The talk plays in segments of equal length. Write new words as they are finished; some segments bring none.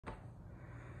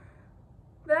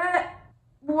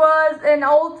an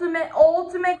ultimate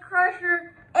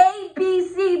crusher,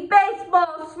 ABC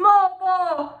baseball, small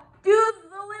ball. Do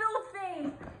the little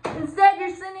things. Instead,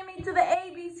 you're sending me to the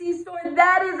ABC store.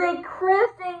 That is a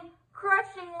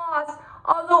crushing loss.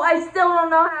 Although I still don't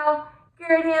know how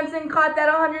Garrett Hampson caught that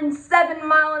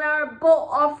 107-mile-an-hour bolt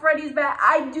off Freddie's bat.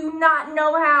 I do not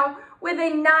know how. With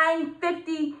a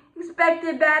 .950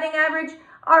 expected batting average,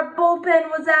 our bullpen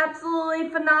was absolutely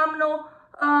phenomenal.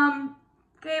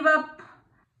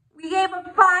 We gave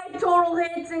up 5 total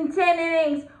hits in 10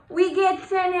 innings. We get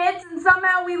 10 hits and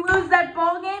somehow we lose that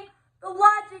ball game. The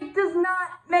logic does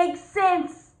not make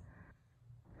sense.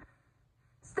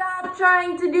 Stop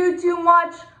trying to do too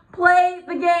much. Play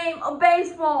the game of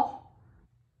baseball.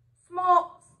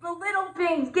 The little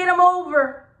things, get them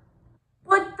over.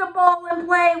 Put the ball in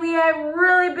play. We had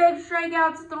really big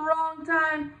strikeouts at the wrong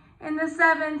time in the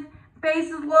 7th.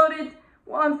 Bases loaded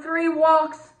on 3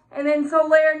 walks. And then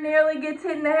Soler nearly gets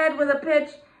hit in the head with a pitch.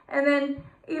 And then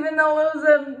even though it was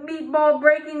a meatball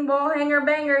breaking ball, hanger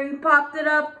banger, he popped it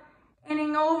up.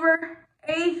 Inning over.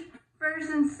 8th,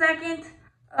 1st and 2nd.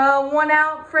 1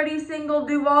 out. Freddie single,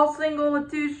 Duvall single with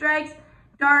 2 strikes.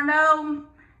 Darno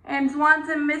and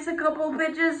Swanson miss a couple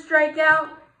pitches, strike out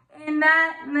in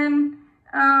that. And then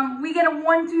we get a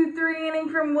 1-2-3 inning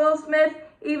from Will Smith.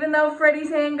 Even though Freddie's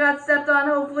hand got stepped on,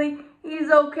 hopefully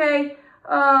he's okay.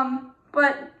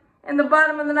 But in the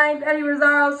bottom of the 9th, Eddie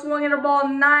Rosario swung at a ball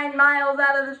 9 miles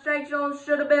out of the strike zone.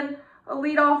 Should have been a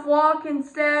leadoff walk.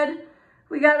 Instead,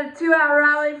 we got a 2-out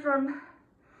rally from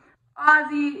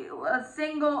Ozzie, a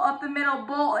single up the middle,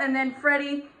 bolt, and then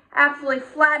Freddie absolutely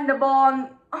flattened the ball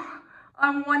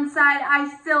on one side.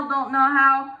 I still don't know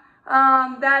how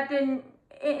that didn't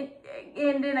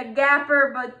end in a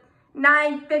gapper, but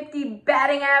 .950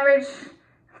 batting average,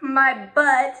 my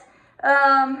butt.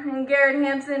 And Garrett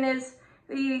Hampson is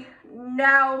the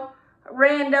now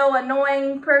rando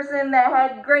annoying person that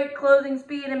had great closing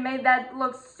speed and made that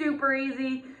look super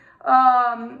easy.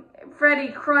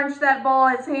 Freddie crunched that ball,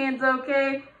 his hands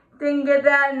okay, didn't get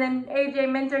that, and then AJ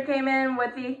Minter came in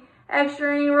with the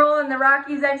extra inning rule, and the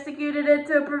Rockies executed it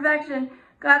to perfection.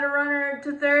 Got a runner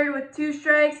to 3rd with 2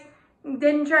 strikes,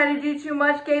 didn't try to do too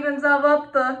much, gave himself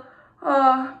up the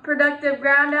productive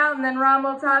ground out, and then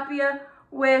Rambo Tapia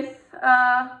with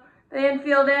the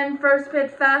infield end, first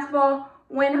pitch fastball,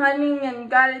 went hunting and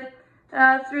got it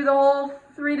through the hole,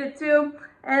 3-2.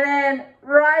 And then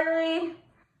Riley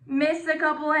missed a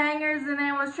couple hangers and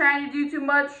then was trying to do too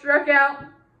much, struck out.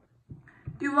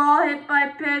 Duvall hit by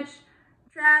pitch.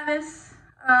 Travis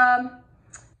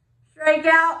strike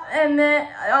out, and then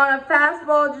on a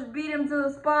fastball just beat him to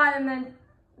the spot, and then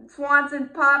Swanson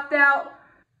popped out.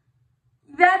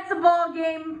 That's a ball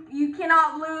game. You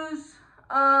cannot lose.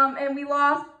 And we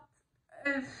lost.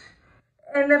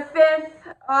 In the 5th,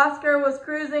 Oscar was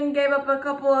cruising, gave up a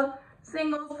couple of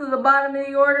singles to the bottom of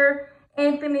the order.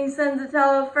 Anthony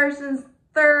Senzatello, 1st and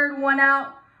 3rd, 1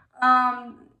 out.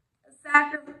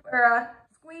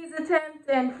 Squeeze attempt,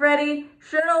 and Freddie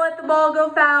should have let the ball go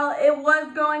foul. It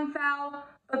was going foul,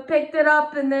 but picked it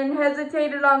up and then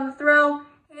hesitated on the throw.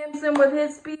 Hampson, with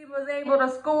his speed, was able to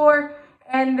score,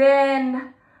 and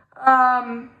then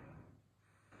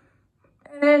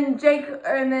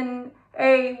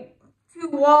a 2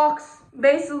 walks,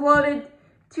 bases loaded,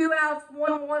 2 outs,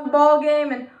 1-1 ball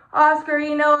game, and Oscar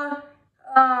Enoa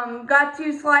got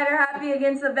too slider happy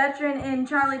against a veteran in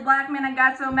Charlie Blackmon. I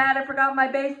got so mad I forgot my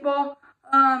baseball.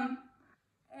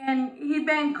 And he'd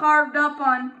been carved up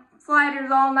on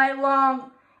sliders all night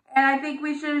long, and I think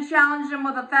we should have challenged him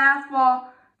with a fastball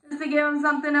just to give him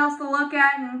something else to look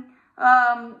at, and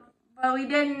but we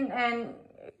didn't. And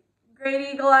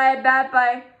great eagle eye at bat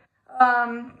by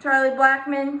Charlie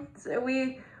Blackmon. So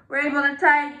we were able to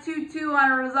tie it 2-2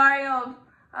 on a Rosario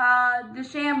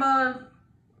DeChambeau,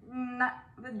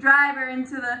 the driver,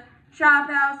 into the shop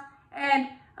house, and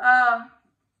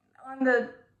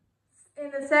in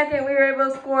the 2nd, we were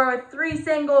able to score with 3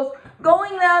 singles,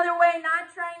 going the other way, not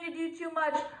trying to do too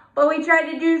much, but we tried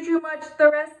to do too much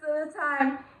the rest of the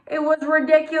time. It was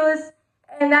ridiculous,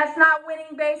 and that's not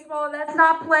winning baseball. That's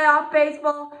not playoff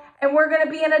baseball, and we're going to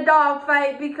be in a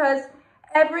dogfight because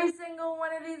every single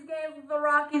one of these games with the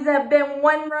Rockies have been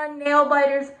 1-run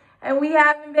nail-biters, and we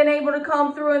haven't been able to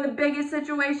come through in the biggest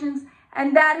situations,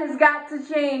 and that has got to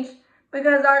change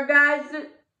because our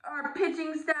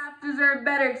pitching staff deserve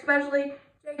better, especially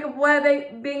Jacob Webb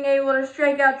being able to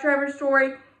strike out Trevor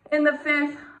Story in the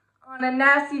 5th on a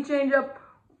nasty changeup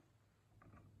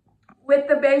with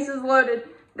the bases loaded.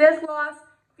 This loss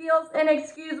feels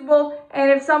inexcusable,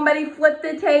 and if somebody flipped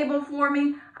the table for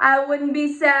me, I wouldn't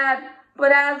be sad.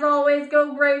 But as always,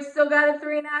 go Braves. Still got a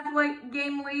 3.5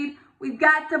 game lead We've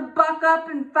got to buck up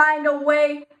and find a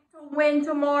way to win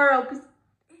tomorrow, because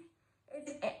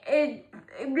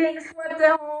being swept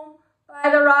at home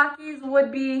by the Rockies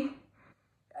would be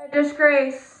a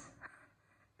disgrace.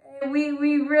 We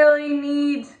really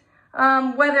need,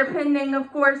 weather pending,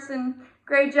 of course, and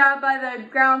great job by the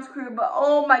grounds crew. But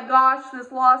oh my gosh,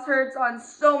 this loss hurts on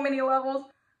so many levels.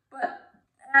 But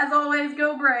as always,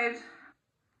 go Braves.